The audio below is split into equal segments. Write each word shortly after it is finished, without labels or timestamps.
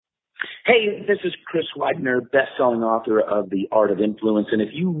Hey, this is Chris Widener, best-selling author of The Art of Influence. And if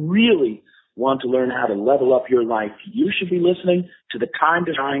you really want to learn how to level up your life, you should be listening to the Time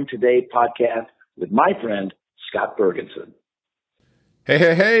to Shine Today podcast with my friend, Scott Ferguson.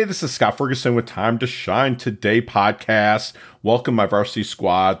 Hey, this is Scott Ferguson with Time to Shine Today podcast. Welcome, my varsity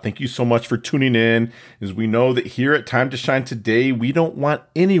squad. Thank you so much for tuning in. As we know that here at Time to Shine Today, we don't want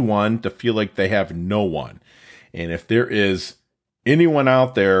anyone to feel like they have no one. And if there is anyone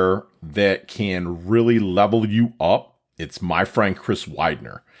out there that can really level you up, it's my friend Chris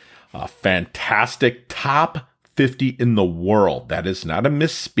Widener. A fantastic top 50 in the world. That is not a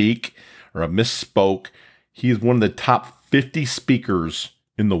misspeak or a misspoke. He is one of the top 50 speakers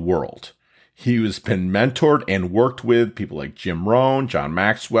in the world. He has been mentored and worked with people like Jim Rohn, John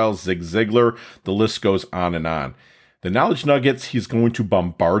Maxwell, Zig Ziglar. The list goes on and on. The knowledge nuggets he's going to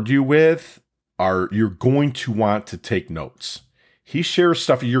bombard you with are you're going to want to take notes. He shares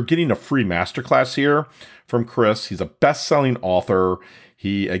stuff. You're getting a free masterclass here from Chris. He's a best-selling author.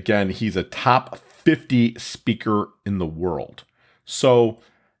 He's a top 50 speaker in the world. So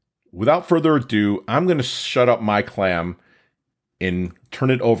without further ado, I'm going to shut up my clam and turn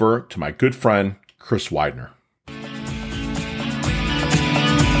it over to my good friend, Chris Widener.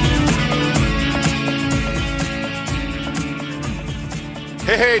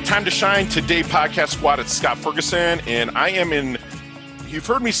 Hey, Time to Shine Today podcast squad. It's Scott Ferguson, and I am in, you've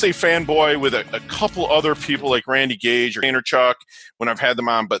heard me say fanboy with a couple other people like Randy Gage or Vaynerchuk when I've had them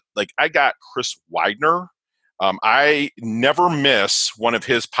on, but like I got Chris Widener. I never miss one of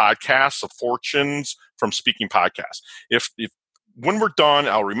his podcasts, The Fortunes from Speaking Podcast. If when we're done,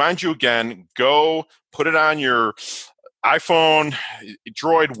 I'll remind you again, go put it on your iPhone,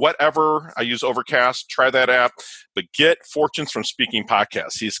 Droid, whatever. I use Overcast. Try that app. But get Fortunes from Speaking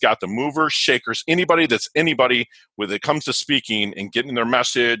Podcast. He's got the movers, shakers, anybody that's anybody when it comes to speaking and getting their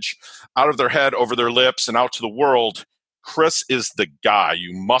message out of their head, over their lips, and out to the world. Chris is the guy.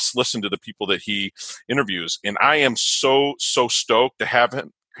 You must listen to the people that he interviews. And I am so stoked to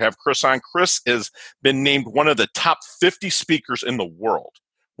have Chris on. Chris has been named one of the top 50 speakers in the world,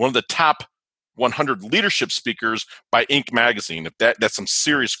 one of the top 100 leadership speakers by Inc. magazine. If that's some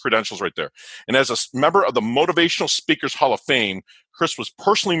serious credentials right there. And as a member of the Motivational Speakers Hall of Fame, Chris was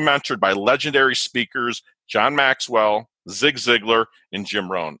personally mentored by legendary speakers John Maxwell, Zig Ziglar, and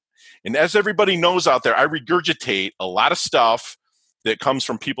Jim Rohn. And as everybody knows out there, I regurgitate a lot of stuff that comes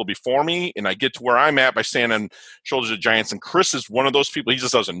from people before me, and I get to where I'm at by standing on shoulders of giants. And Chris is one of those people. He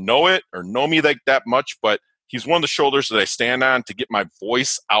just doesn't know it or know me like that much, but he's one of the shoulders that I stand on to get my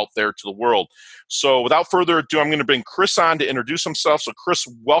voice out there to the world. So without further ado, I'm going to bring Chris on to introduce himself. So Chris,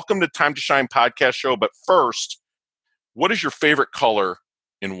 welcome to Time to Shine podcast show. But first, what is your favorite color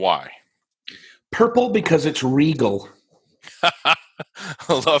and why? Purple, because it's regal. I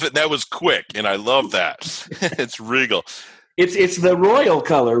love it. That was quick, and I love that. It's regal. It's the royal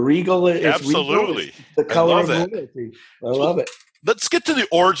color. Regal is absolutely regal. The color of royalty. I love it. Let's get to the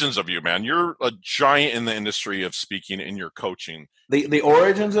origins of you, man. You're a giant in the industry of speaking and your coaching. The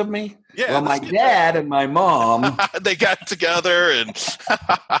origins of me? Yeah. Well, my dad and my mom. They got together and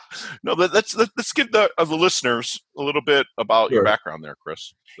no, let's give the listeners a little bit about your background there,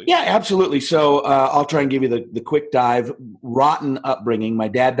 Chris. Please. Yeah, absolutely. So I'll try and give you the quick dive. Rotten upbringing. My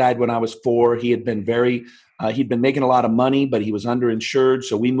dad died when I was 4. He had been he'd been making a lot of money, but he was underinsured.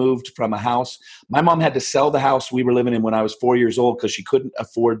 So we moved from a house. My mom had to sell the house we were living in when I was 4 years old because she couldn't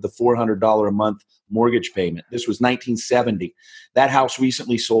afford the $400 a month mortgage payment. This was 1970. That house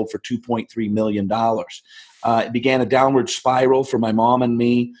recently sold for $2.3 million. It began a downward spiral for my mom and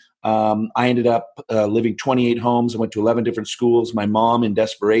me. I ended up living 28 homes. I went to 11 different schools. My mom, in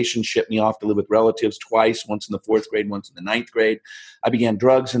desperation, shipped me off to live with relatives twice, once in the 4th grade, once in the 9th grade. I began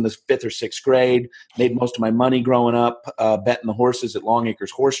drugs in the 5th or 6th grade, made most of my money growing up, betting the horses at Long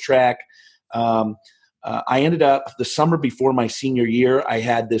Acres Horse Track. I ended up, the summer before my senior year, I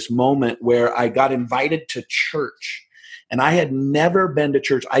had this moment where I got invited to church. And I had never been to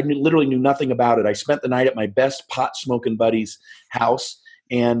church. I literally knew nothing about it. I spent the night at my best pot-smoking buddy's house.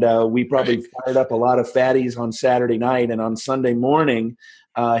 And we probably fired up a lot of fatties on Saturday night. And on Sunday morning,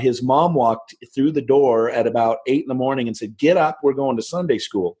 his mom walked through the door at about 8 in the morning and said, "Get up, we're going to Sunday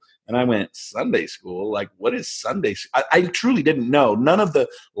school." And I went, "Sunday school? Like, what is Sunday school?" I truly didn't know. None of the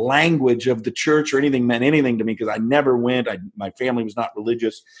language of the church or anything meant anything to me because I never went. My family was not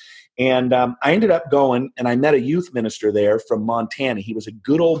religious. And I ended up going, and I met a youth minister there from Montana. He was a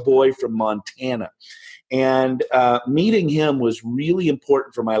good old boy from Montana. And meeting him was really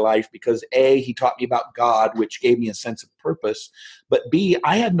important for my life because A, he taught me about God, which gave me a sense of purpose. But B,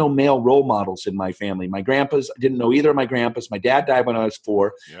 I had no male role models in my family. My grandpas, I didn't know either of my grandpas. My dad died when I was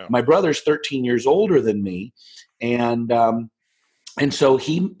 4. Yeah. My brother's 13 years older than me. And so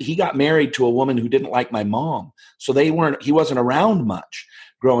he got married to a woman who didn't like my mom. So he wasn't around much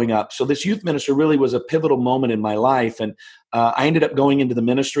growing up. So this youth minister really was a pivotal moment in my life. And I ended up going into the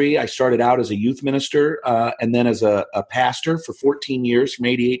ministry. I started out as a youth minister and then as a pastor for 14 years, from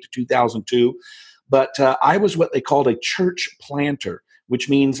 88 to 2002. But I was what they called a church planter, which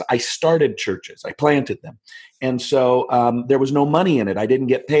means I started churches. I planted them. And so there was no money in it. I didn't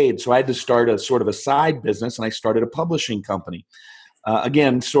get paid. So I had to start a sort of a side business, and I started a publishing company.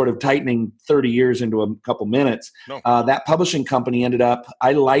 Again, sort of tightening 30 years into a couple minutes. No. That publishing company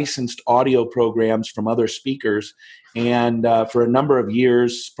I licensed audio programs from other speakers. And for a number of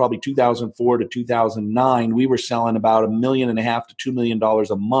years, probably 2004 to 2009, we were selling about $1.5 million to $2 million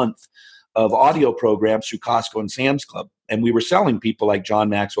a month of audio programs through Costco and Sam's Club. And we were selling people like John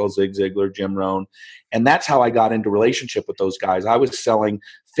Maxwell, Zig Ziglar, Jim Rohn. And that's how I got into relationship with those guys. I was selling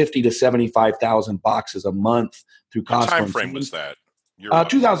 50 to 75,000 boxes a month through Costco. What time frame was that?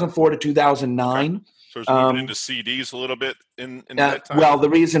 2004 to 2009. Okay. So it's moving into CDs a little bit in that time? Well, the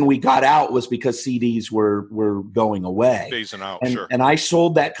reason we got out was because CDs were going away. Phasing out, and, sure. And I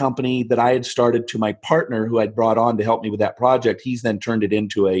sold that company that I had started to my partner who I'd brought on to help me with that project. He's then turned it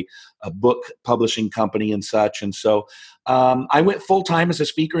into a book publishing company and such. And so I went full-time as a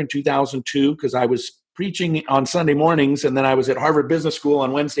speaker in 2002 because I was preaching on Sunday mornings, and then I was at Harvard Business School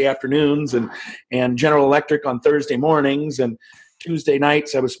on Wednesday afternoons and General Electric on Thursday mornings, and Tuesday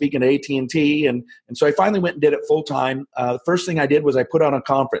nights I was speaking to AT&T, and so I finally went and did it full time. The first thing I did was I put on a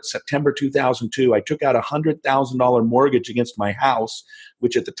conference, September 2002. I took out a $100,000 mortgage against my house,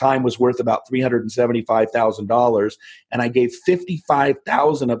 which at the time was worth about $375,000, and I gave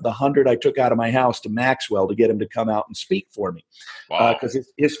 $55,000 of the 100 I took out of my house to Maxwell to get him to come out and speak for me. Wow! Because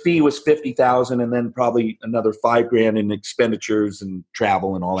his fee was $50,000, and then probably another $5,000 in expenditures and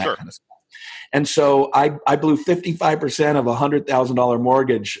travel and all that kind of stuff. And so I blew 55% of a $100,000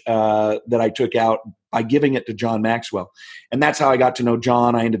 mortgage that I took out by giving it to John Maxwell. And that's how I got to know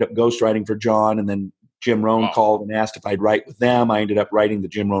John. I ended up ghostwriting for John, and then Jim Rohn called and asked if I'd write with them. I ended up writing the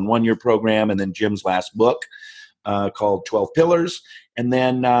Jim Rohn 1-year program and then Jim's last book called 12 Pillars. And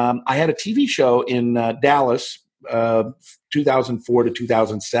then I had a TV show in Dallas, 2004 to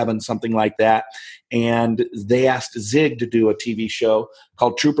 2007, something like that. And they asked Zig to do a TV show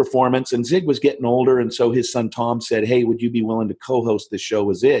called True Performance. And Zig was getting older. And so his son, Tom, said, "Hey, would you be willing to co-host this show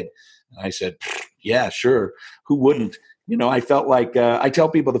with Zig?" And I said, "Yeah, sure. Who wouldn't?" You know, I felt like, I tell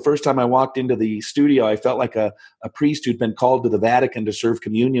people the first time I walked into the studio, I felt like a priest who'd been called to the Vatican to serve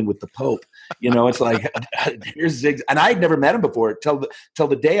communion with the Pope. You know, it's like, here's Zig. And I'd never met him before till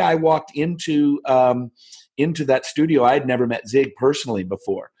the day I walked into that studio. I had never met Zig personally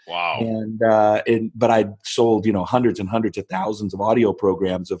before. Wow. But I'd sold, hundreds and hundreds of thousands of audio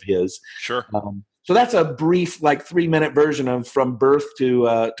programs of his. Sure. So that's a brief, 3-minute version of from birth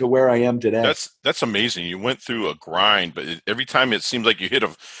to where I am today. That's amazing. You went through a grind, but every time it seems like you hit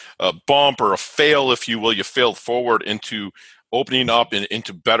a bump or a fail, if you will, you failed forward into opening up and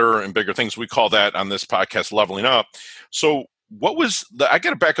into better and bigger things. We call that on this podcast leveling up. So I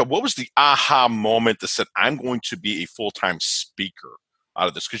got to back up. What was the aha moment that said, I'm going to be a full-time speaker out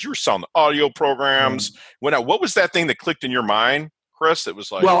of this? Because you were selling the audio programs. What was that thing that clicked in your mind, Chris? It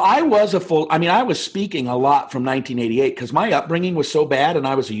was like, well, I was speaking a lot from 1988 because my upbringing was so bad, and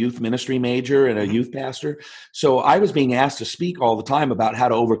I was a youth ministry major and a youth pastor. So I was being asked to speak all the time about how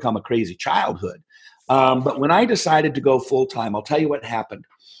to overcome a crazy childhood. But when I decided to go full-time, I'll tell you what happened.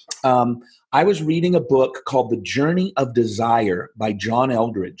 I was reading a book called The Journey of Desire by John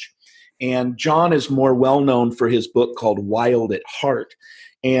Eldredge. And John is more well-known for his book called Wild at Heart.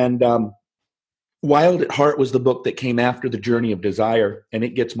 And Wild at Heart was the book that came after The Journey of Desire, and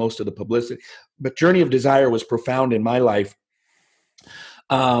it gets most of the publicity. But Journey of Desire was profound in my life.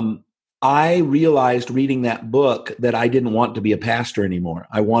 I realized reading that book that I didn't want to be a pastor anymore.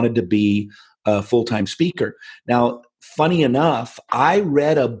 I wanted to be a full-time speaker. Now, funny enough, I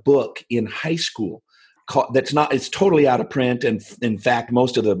read a book in high school it's totally out of print. And in fact,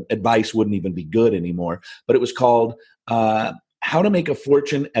 most of the advice wouldn't even be good anymore, but it was called How to Make a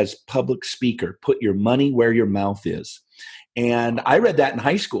Fortune as Public Speaker. Put Your Money Where Your Mouth Is. And I read that in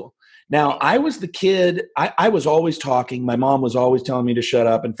high school. Now, I was the kid, I was always talking. My mom was always telling me to shut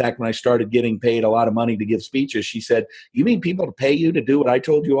up. In fact, when I started getting paid a lot of money to give speeches, she said, "You mean people to pay you to do what I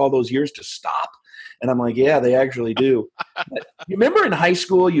told you all those years to stop?" And I'm like, "Yeah, they actually do." But you remember in high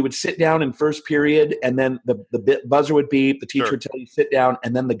school, you would sit down in first period and then the buzzer would beep, the teacher would tell you sit down,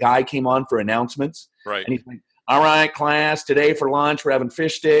 and then the guy came on for announcements. Right. And he's like, "All right, class, today for lunch, we're having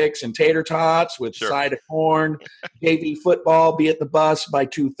fish sticks and tater tots with a side of corn. JV football, be at the bus by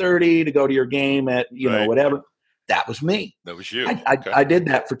 2:30 to go to your game at, whatever." That was me. That was you. I did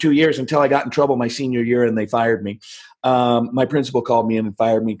that for 2 years until I got in trouble my senior year and they fired me. My principal called me in and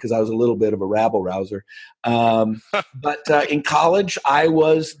fired me because I was a little bit of a rabble rouser. But in college, I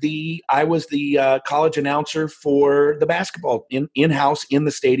was the college announcer for the basketball in-house in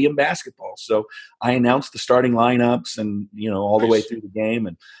the stadium basketball. So I announced the starting lineups and all the way through the game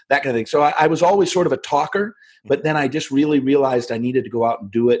and that kind of thing. So I was always sort of a talker, but then I just really realized I needed to go out and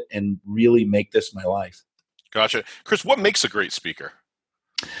do it and really make this my life. Gotcha. Chris, what makes a great speaker?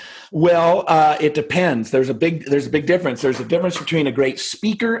 Well, it depends. There's a big difference. There's a difference between a great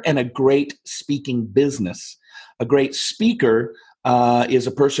speaker and a great speaking business. A great speaker is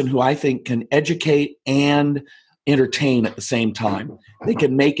a person who I think can educate and entertain at the same time. They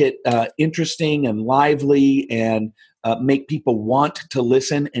can make it interesting and lively and make people want to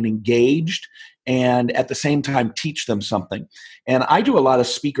listen and engaged, and at the same time teach them something. And I do a lot of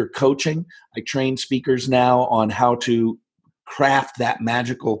speaker coaching. I train speakers now on how to craft that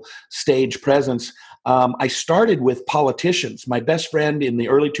magical stage presence. I started with politicians. My best friend in the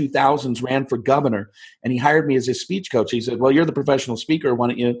early 2000s ran for governor, and he hired me as his speech coach. He said, "Well, you're the professional speaker. Why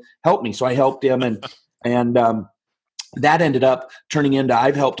don't you help me?" So I helped him, and that ended up turning into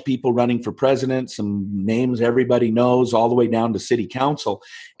I've helped people running for president, some names everybody knows, all the way down to city council.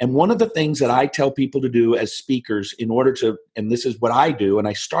 And one of the things that I tell people to do as speakers in order to, and this is what I do, and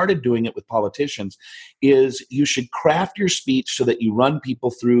I started doing it with politicians, is you should craft your speech so that you run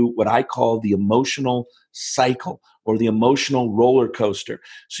people through what I call the emotional cycle or the emotional roller coaster.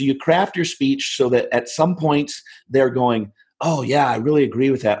 So you craft your speech so that at some points they're going, "Oh, yeah, I really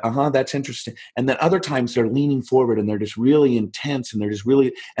agree with that. That's interesting." And then other times they're leaning forward and they're just really intense and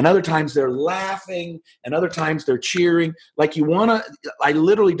and other times they're laughing and other times they're cheering. Like I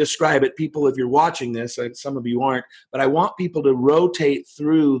literally describe it, people, if you're watching this, some of you aren't, but I want people to rotate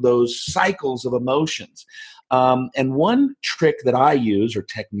through those cycles of emotions. And one trick that I use, or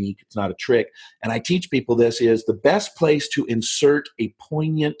technique, it's not a trick, and I teach people this, is the best place to insert a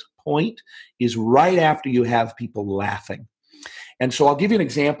poignant point is right after you have people laughing. And so I'll give you an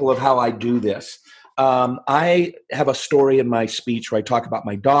example of how I do this. I have a story in my speech where I talk about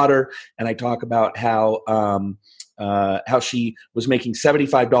my daughter, and I talk about how she was making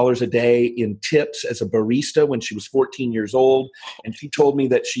 $75 a day in tips as a barista when she was 14 years old. And she told me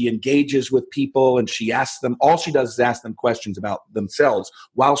that she engages with people and she asks them, all she does is ask them questions about themselves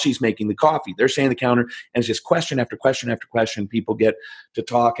while she's making the coffee. They're saying the counter, and it's just question after question after question. People get to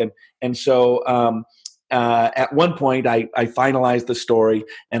talk. And so at one point I finalized the story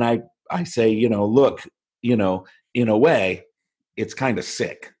and I say, look, in a way, it's kind of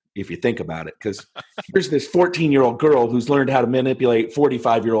sick if you think about it, because here's this 14-year-old girl who's learned how to manipulate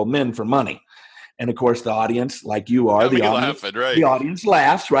 45-year-old men for money. And of course, the audience, like you are, the audience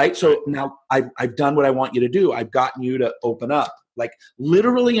laughs, right? So now I've done what I want you to do. I've gotten you to open up. Like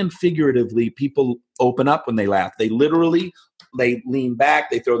literally and figuratively, people open up when they laugh. They lean back,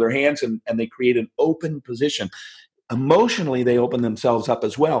 they throw their hands, and they create an open position. Emotionally, they open themselves up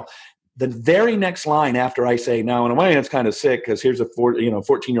as well. The very next line after I say, "Now, in a way, it's kind of sick because here's a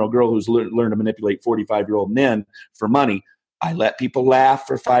 14-year-old girl who's learned to manipulate 45-year-old men for money," I let people laugh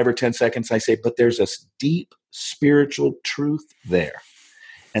for 5 or 10 seconds. I say, "But there's a deep spiritual truth there.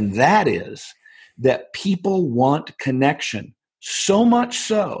 And that is that people want connection, so much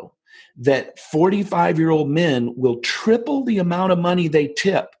so that 45-year-old men will triple the amount of money they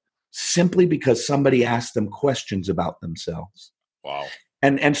tip simply because somebody asked them questions about themselves." Wow.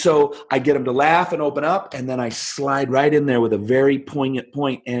 And so I get them to laugh and open up, and then I slide right in there with a very poignant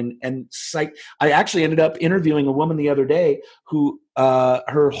point. And I actually ended up interviewing a woman the other day who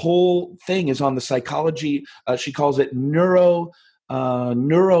her whole thing is on the psychology. She calls it neurohumor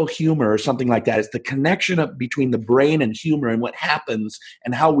or something like that. It's the connection between the brain and humor and what happens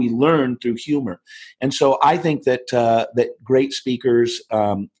and how we learn through humor. And so I think that great speakers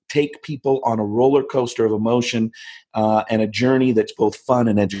take people on a roller coaster of emotion and a journey that's both fun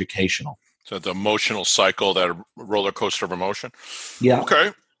and educational. So the emotional cycle, that roller coaster of emotion. Yeah.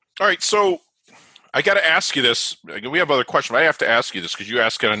 Okay. All right. So I got to ask you this. We have other questions, but I have to ask you this because you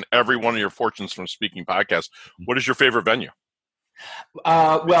ask it on every one of your Fortunes from Speaking podcasts. What is your favorite venue?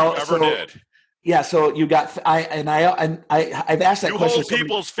 Well, Never did. Yeah, so you got I've asked that You question. hold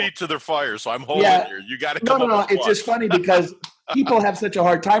people's feet to their fire, so I'm holding Yeah, here. You got to no, come no, up no. with It's one. just funny because people have such a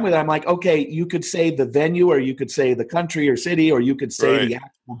hard time with it. I'm like, okay, you could say the venue, or you could say the country or city, or you could say Right. the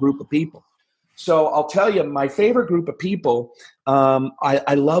actual group of people. So I'll tell you, my favorite group of people.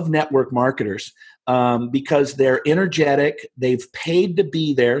 I love network marketers because they're energetic. They've paid to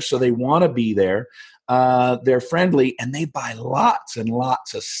be there, so they want to be there. They're friendly, and they buy lots and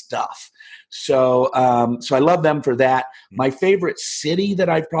lots of stuff. So I love them for that. My favorite city that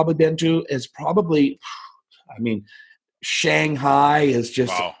I've probably been to is probably, Shanghai is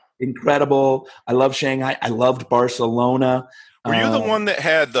just incredible. I love Shanghai. I loved Barcelona. Were you the one that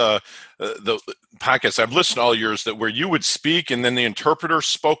had the podcast? I've listened to all yours that where you would speak and then the interpreter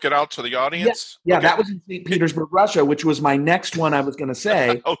spoke it out to the audience? Yeah, okay. That was in St. Petersburg, Russia, which was my next one I was going to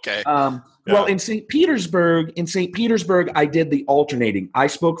say. Okay. Well, in St. Petersburg, I did the alternating. I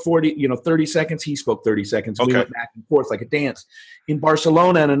spoke 30 seconds. He spoke 30 seconds. Okay. We went back and forth like a dance. In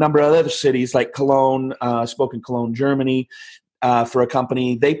Barcelona and a number of other cities like Cologne, spoke in Cologne, Germany, for a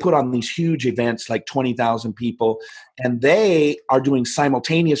company. They put on these huge events, like 20,000 people, and they are doing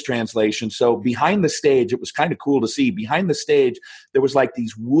simultaneous translation. So behind the stage, it was kind of cool to see. Behind the stage, there was like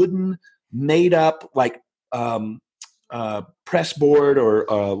these wooden, made up, like press board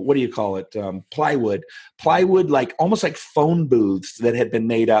or what do you call it? Plywood, like almost like phone booths that had been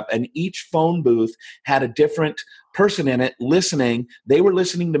made up. And each phone booth had a different person in it listening. They were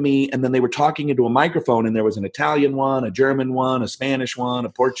listening to me, and then they were talking into a microphone, and there was an Italian one, a German one, a Spanish one, a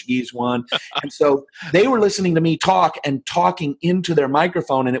Portuguese one. And so they were listening to me talk and talking into their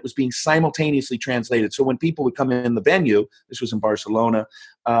microphone, and it was being simultaneously translated. So when people would come in the venue, this was in Barcelona,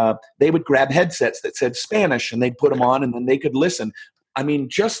 they would grab headsets that said Spanish, and they'd put them on, and then they could listen. I mean,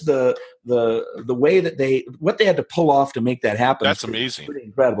 just the way that what they had to pull off to make that happen. That's amazing. Pretty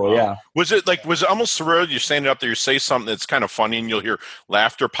incredible. Yeah. Was it almost surreal? You're standing up there, you say something that's kind of funny, and you'll hear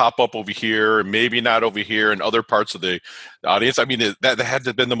laughter pop up over here, and maybe not over here, and other parts of the audience. I mean, that had to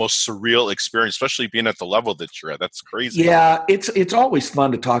have been the most surreal experience, especially being at the level that you're at. That's crazy. Yeah, it's always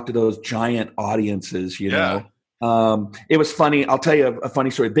fun to talk to those giant audiences, you know. It was funny. I'll tell you a funny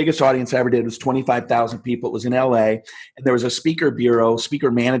story. The biggest audience I ever did was 25,000 people. It was in LA, and there was a speaker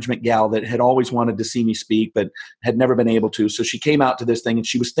management gal that had always wanted to see me speak, but had never been able to. So she came out to this thing, and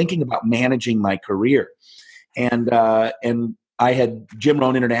she was thinking about managing my career. And I had Jim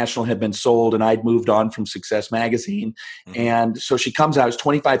Rohn International had been sold, and I'd moved on from Success Magazine. Mm-hmm. And so she comes out, it was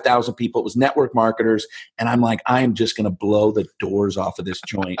 25,000 people. It was network marketers. And I'm like, I am just going to blow the doors off of this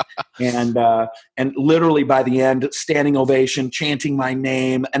joint. And literally by the end, standing ovation, chanting my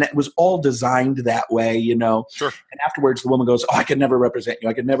name. And it was all designed that way, you know. Sure. And afterwards, the woman goes, I could never represent you.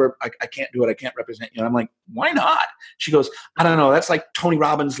 I can't do it. I can't represent you. And I'm like, why not? She goes, I don't know. That's like Tony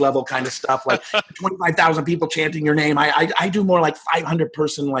Robbins level kind of stuff. Like 25,000 people chanting your name. I do more like 500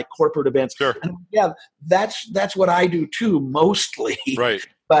 person like corporate events. Sure. And yeah, that's what I do too, mostly. Right.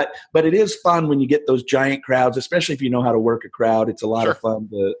 But it is fun when you get those giant crowds, especially if you know how to work a crowd. It's a lot of fun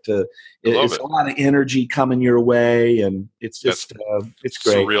it's a lot of energy coming your way, and it's just it's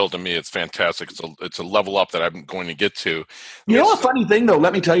great. Surreal to me. It's fantastic. It's a level up that I'm going to get to. You know, a funny thing though,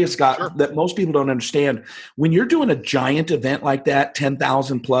 let me tell you, Scott, that most people don't understand. When you're doing a giant event like that,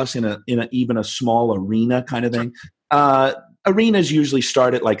 10,000 plus in a even a small arena kind of thing. Arenas usually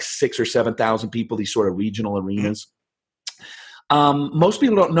start at like 6,000 or 7,000 people. These sort of regional arenas. Most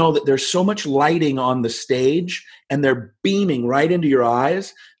people don't know that there's so much lighting on the stage, and they're beaming right into your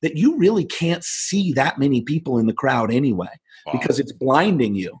eyes that you really can't see that many people in the crowd anyway, because it's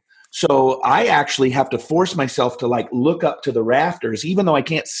blinding you. So I actually have to force myself to like look up to the rafters, even though I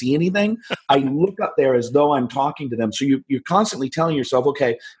can't see anything. I look up there as though I'm talking to them. So you're constantly telling yourself,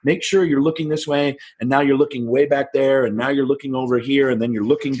 okay, make sure you're looking this way, and now you're looking way back there, and now you're looking over here, and then you're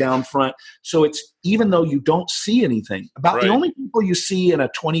looking down front. So it's, even though you don't see anything, the only people you see in a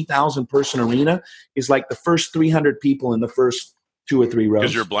 20,000 person arena is like the first 300 people in the first 2 or 3 rows.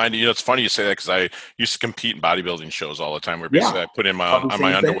 Because you're blind. You know, it's funny you say that, because I used to compete in bodybuilding shows all the time, where basically I put in my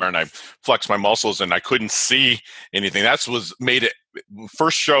underwear and I flex my muscles, and I couldn't see anything. That's was made it.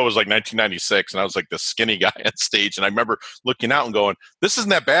 First show was like 1996, and I was like the skinny guy on stage, and I remember looking out and going, "This isn't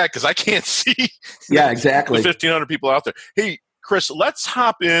that bad because I can't see." Yeah, exactly. 1,500 people out there. Hey, Chris, let's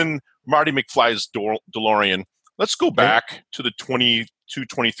hop in Marty McFly's DeLorean. Let's go back to the 22,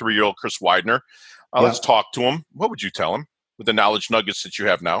 23-year-old Chris Widener. Let's talk to him. What would you tell him with the knowledge nuggets that you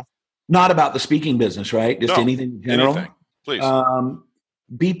have now? Not about the speaking business, right? Just anything in general. Anything, please.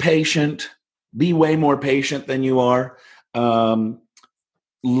 Be patient. Be way more patient than you are.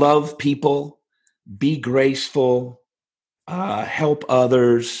 Love people. Be graceful. help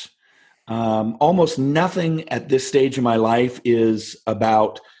others. Almost nothing at this stage of my life is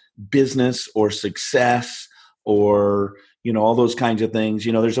about business or success or, all those kinds of things.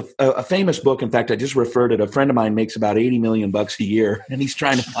 There's a famous book. In fact, I just referred it. A friend of mine makes about $80 million a year, and he's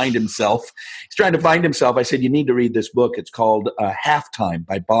trying to find himself. I said, you need to read this book. It's called Halftime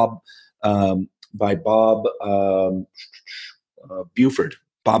by Bob Buford.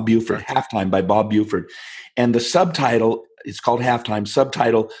 Bob Buford. Halftime by Bob Buford. And the subtitle, it's called Halftime,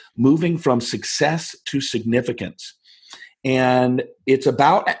 subtitle, Moving from Success to Significance. And it's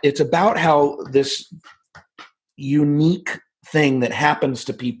about how this unique thing that happens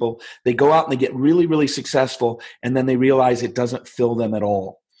to people, they go out and they get really, really successful, and then they realize it doesn't fill them at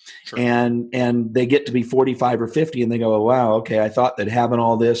all. Sure. And they get to be 45 or 50 and they go, oh, wow, okay, I thought that having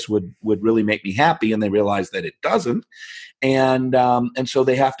all this would really make me happy, and they realize that it doesn't. And so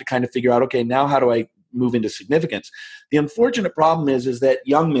they have to kind of figure out, okay, now how do I move into significance? The unfortunate problem is that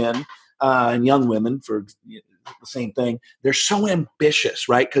young men and young women, for the same thing, they're so ambitious,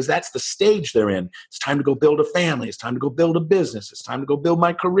 right? Because that's the stage they're in. It's time to go build a family. It's time to go build a business. It's time to go build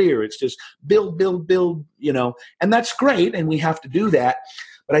my career. It's just build, and that's great. And we have to do that.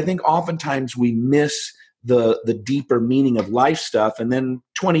 But I think oftentimes we miss the deeper meaning of life stuff. And then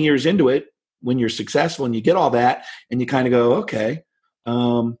 20 years into it, when you're successful and you get all that and you kind of go, okay,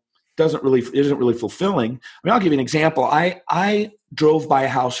 isn't really fulfilling. I mean, I'll give you an example. I drove by a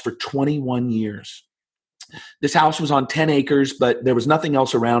house for 21 years. This house was on 10 acres, but there was nothing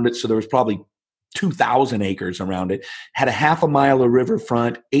else around it. So there was probably 2,000 acres around it. Had a half a mile of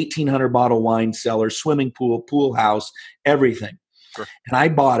riverfront, 1,800 bottle wine cellar, swimming pool house, everything. Sure. And I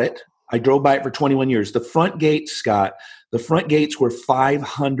bought it. I drove by it for 21 years. The front gates, Scott, were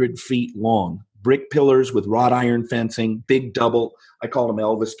 500 feet long. Brick pillars with wrought iron fencing, big double, I call them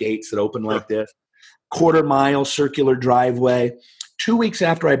Elvis gates that open like this, 1/4 mile circular driveway. 2 weeks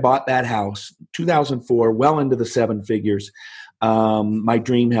after I bought that house, 2004, well into the seven figures, my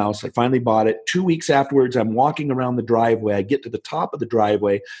dream house, I finally bought it. 2 weeks afterwards, I'm walking around the driveway. I get to the top of the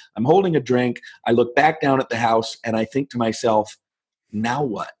driveway. I'm holding a drink. I look back down at the house and I think to myself, now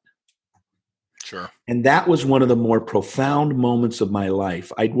what? Sure. And that was one of the more profound moments of my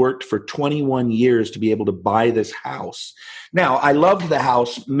life. I'd worked for 21 years to be able to buy this house. Now, I loved the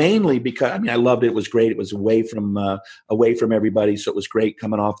house mainly because, I loved it. It was great. It was away from everybody. So it was great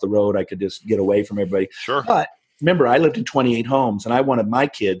coming off the road. I could just get away from everybody. Sure. But remember, I lived in 28 homes and I wanted my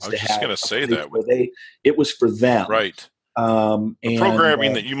kids to have. I was just going to say that. It was for them. Right. The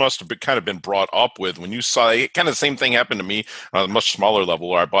programming that you must have kind of been brought up with when you saw it, kind of the same thing happened to me on a much smaller level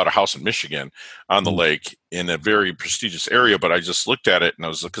where I bought a house in Michigan on the lake in a very prestigious area, but I just looked at it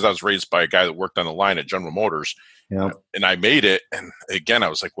and because I was raised by a guy that worked on the line at General Motors and I made it. And again, I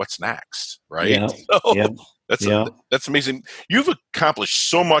was like, what's next? Right. That's amazing. You've accomplished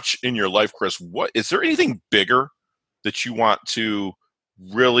so much in your life, Chris. Is there anything bigger that you want to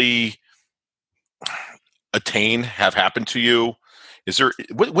really have happened to you? Is there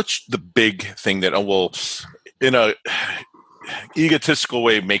what's the big thing that will in a egotistical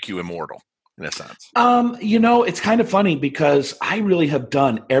way make you immortal in a sense? It's kind of funny because I really have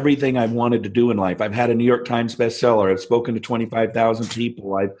done everything I've wanted to do in life. I've had a New York Times bestseller. I've spoken to 25,000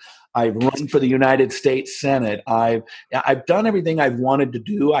 people. I've run for the United States Senate. I've done everything I've wanted to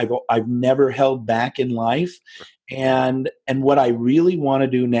do. I've never held back in life. And what I really want to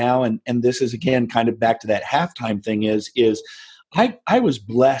do now, and this is again kind of back to that halftime thing, is I was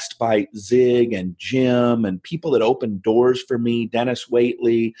blessed by Zig and Jim and people that opened doors for me, Dennis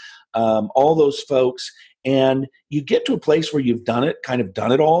Waitley, all those folks. And you get to a place where you've done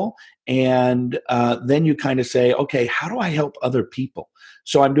it all. And then you kind of say, okay, how do I help other people?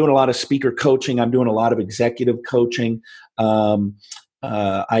 So I'm doing a lot of speaker coaching. I'm doing a lot of executive coaching.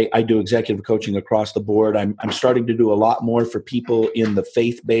 I do executive coaching across the board. I'm starting to do a lot more for people in the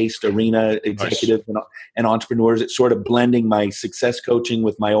faith-based arena, executives and entrepreneurs. It's sort of blending my success coaching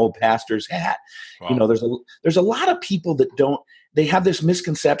with my old pastor's hat. Wow. There's a lot of people that they have this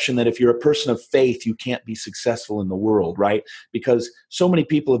misconception that if you're a person of faith, you can't be successful in the world, right? Because so many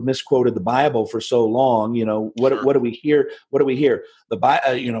people have misquoted the Bible for so long. What do we hear?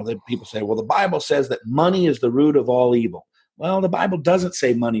 The people say, well, the Bible says that money is the root of all evil. Well, the Bible doesn't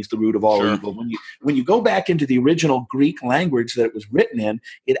say money is the root of all evil. When you go back into the original Greek language that it was written in,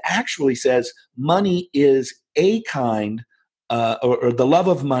 it actually says money is a kind, or the love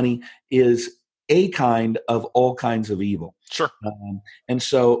of money is a kind of all kinds of evil. Sure. And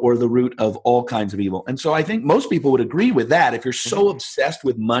so, or the root of all kinds of evil. And so I think most people would agree with that. If you're so obsessed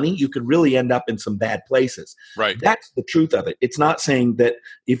with money, you could really end up in some bad places. Right. That's the truth of it. It's not saying that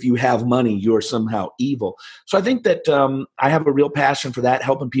if you have money, you're somehow evil. So I think that I have a real passion for that,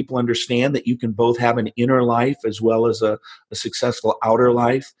 helping people understand that you can both have an inner life as well as a successful outer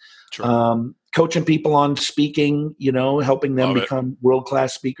life. Sure. Coaching people on speaking, helping them become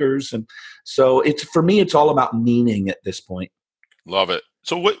world-class speakers. And so for me, it's all about meaning at this point. Love it.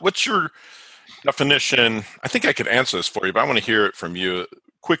 So what's your definition? I think I could answer this for you, but I want to hear it from you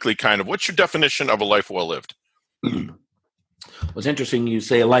quickly, kind of. What's your definition of a life well lived? Well, it's interesting you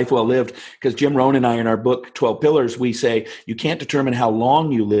say a life well lived, because Jim Rohn and I, in our book, 12 Pillars, we say you can't determine how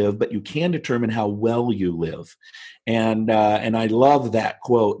long you live, but you can determine how well you live. And I love that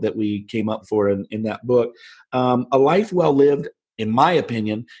quote that we came up for in that book. A life well lived, in my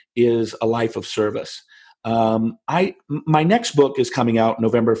opinion, is a life of service. My next book is coming out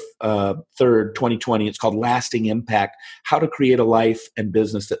November 3rd, 2020. It's called Lasting Impact: How to Create a Life and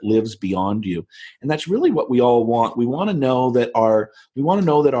Business That Lives Beyond You. And that's really what we all want. We want to know that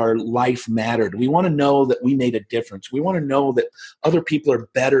our life mattered. We want to know that we made a difference. We want to know that other people are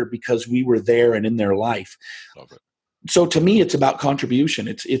better because we were there and in their life. Love it. So to me, it's about contribution.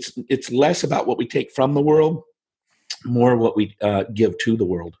 It's less about what we take from the world, more what we give to the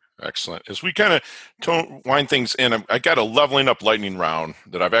world. Excellent. As we kind of wind things in, I got a leveling up lightning round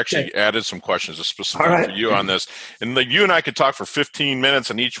that I've actually added some questions specifically for you on this. And you and I could talk for 15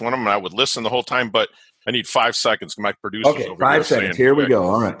 minutes on each one of them, and I would listen the whole time, but I need 5 seconds. My producers over 5 seconds. Here we go.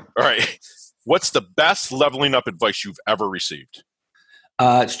 All right. What's the best leveling up advice you've ever received?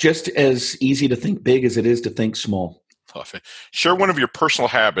 It's just as easy to think big as it is to think small. Love it. Share one of your personal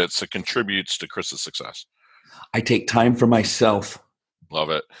habits that contributes to Chris's success. I take time for myself. Love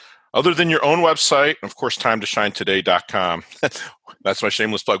it. Other than your own website, of course, TimeToShineToday.com. That's my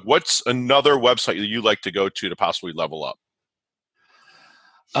shameless plug. What's another website that you like to go to possibly level up?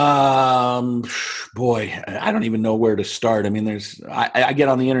 Boy, I don't even know where to start. I mean, I get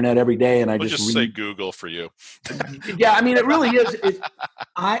on the internet every day and I'll just say Google for you. Yeah, I mean, it really is.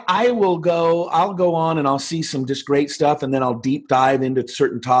 I'll go on and I'll see some just great stuff, and then I'll deep dive into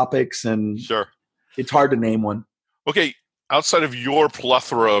certain topics, and sure, it's hard to name one. Okay. Outside of your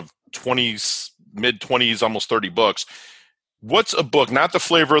plethora of 20s, mid-20s, almost 30 books, what's a book, not the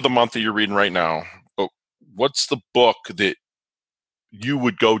flavor of the month that you're reading right now, but what's the book that you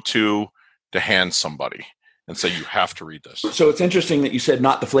would go to hand somebody and say, you have to read this? So it's interesting that you said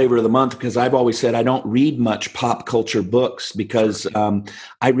not the flavor of the month, because I've always said I don't read much pop culture books because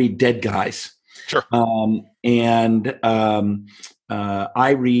I read dead guys. Sure.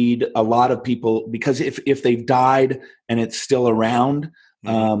 I read a lot of people, because if they've died and it's still around,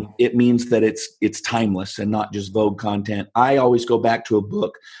 it means that it's timeless and not just Vogue content. I always go back to a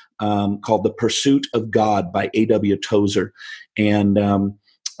book called The Pursuit of God by A.W. Tozer. And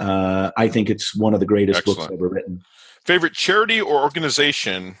I think it's one of the greatest books ever written. Favorite charity or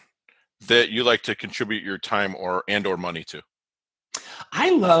organization that you like to contribute your time or money to?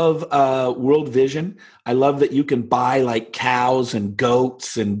 I love World Vision. I love that you can buy like cows and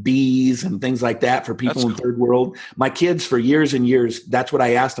goats and bees and things like that for people in third world. My kids, for years and years, that's what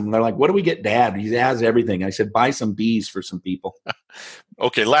I asked them. They're like, what do we get, Dad? He has everything. I said, buy some bees for some people.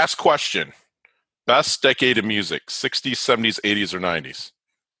 Okay, last question. Best decade of music, 60s, 70s, 80s, or 90s?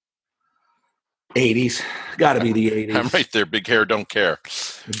 80s. Got to be the 80s. I'm right there. Big hair, don't care.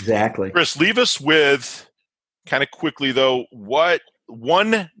 Exactly. Chris, leave us with, kind of quickly though, what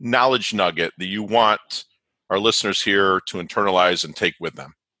one knowledge nugget that you want our listeners here to internalize and take with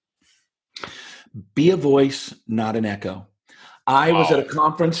them? Be a voice, not an echo. I was at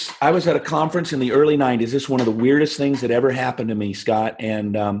a conference in the early 90s. This is one of the weirdest things that ever happened to me, Scott.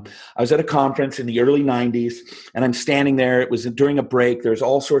 And I was at a conference in the early 90s, and I'm standing there. It was during a break. There's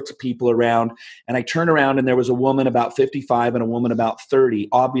all sorts of people around. And I turn around, and there was a woman about 55 and a woman about 30,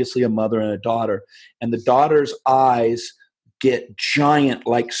 obviously a mother and a daughter. And the daughter's eyes get giant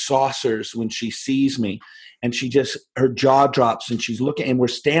like saucers when she sees me. And her jaw drops, and she's looking, and we're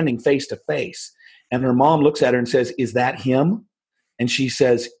standing face to face. And her mom looks at her and says, "Is that him?" And she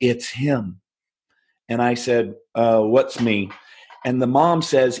says, "It's him." And I said, "What's me?" And the mom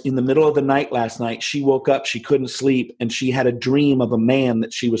says, in the middle of the night last night, she woke up, she couldn't sleep, and she had a dream of a man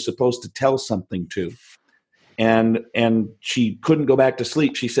that she was supposed to tell something to. And she couldn't go back to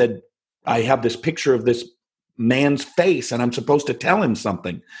sleep. She said, "I have this picture of this man's face, and I'm supposed to tell him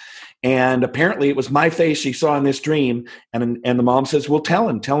something." And apparently it was my face she saw in this dream. And the mom says, "Well, tell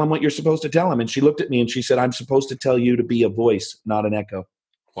him what you're supposed to tell him." And she looked at me and she said, "I'm supposed to tell you to be a voice, not an echo."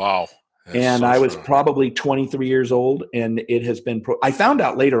 Wow. And I was probably 23 years old, and it has been. I found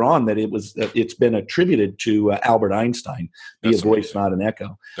out later on that it's been attributed to Albert Einstein, be a voice, not an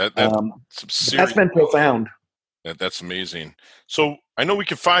echo. That's been profound. That's amazing. So I know we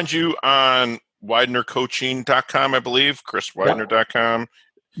can find you on WidenerCoaching.com, I believe, ChrisWidener.com.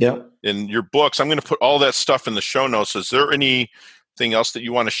 Yeah. In your books, I'm going to put all that stuff in the show notes. Is there anything else that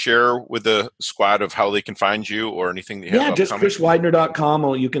you want to share with the squad of how they can find you, or anything that you have? Yeah, just ChrisWidener.com.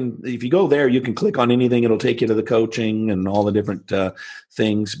 Or you can, if you go there, you can click on anything. It'll take you to the coaching and all the different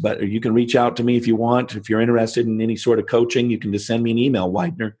things. But you can reach out to me if you want. If you're interested in any sort of coaching, you can just send me an email,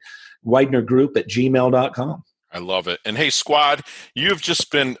 WidenerGroup@gmail.com. I love it. And hey, squad, you've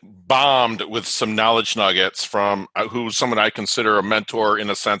just been bombed with some knowledge nuggets from who's someone I consider a mentor in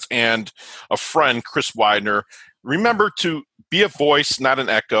a sense and a friend, Chris Widener. Remember to be a voice, not an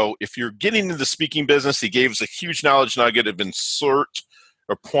echo. If you're getting into the speaking business, he gave us a huge knowledge nugget of insert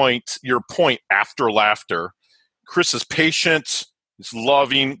or your point after laughter. Chris is patient, he's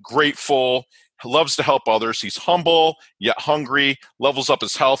loving, grateful, loves to help others. He's humble, yet hungry, levels up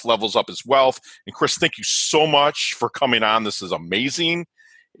his health, levels up his wealth. And Chris, thank you so much for coming on. This is amazing.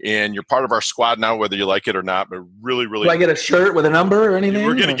 And you're part of our squad now, whether you like it or not, but really, really. Do I get a shirt with a number or anything?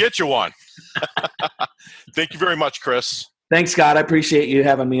 We're going to get you one. Thank you very much, Chris. Thanks, Scott. I appreciate you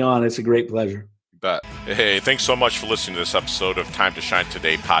having me on. It's a great pleasure. Bet. Hey, thanks so much for listening to this episode of Time to Shine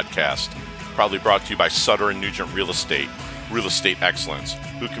Today podcast. Proudly brought to you by Sutter & Nugent Real Estate Excellence,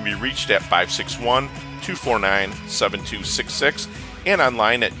 who can be reached at 561-249-7266 and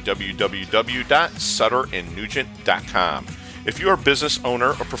online at www.sutterandnugent.com. If you're a business owner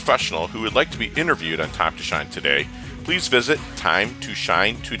or professional who would like to be interviewed on Time to Shine Today, please visit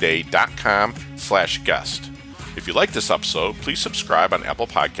timetoshinetoday.com/guest. If you like this episode, please subscribe on Apple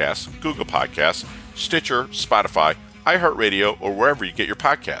Podcasts, Google Podcasts, Stitcher, Spotify, iHeartRadio, or wherever you get your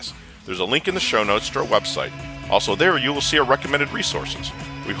podcasts. There's a link in the show notes to our website. Also there, you will see our recommended resources.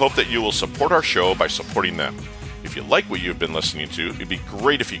 We hope that you will support our show by supporting them. If you like what you've been listening to, it'd be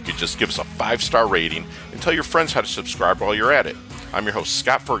great if you could just give us a 5-star rating and tell your friends how to subscribe while you're at it. I'm your host,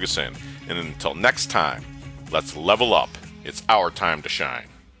 Scott Ferguson, and until next time, let's level up. It's our time to shine.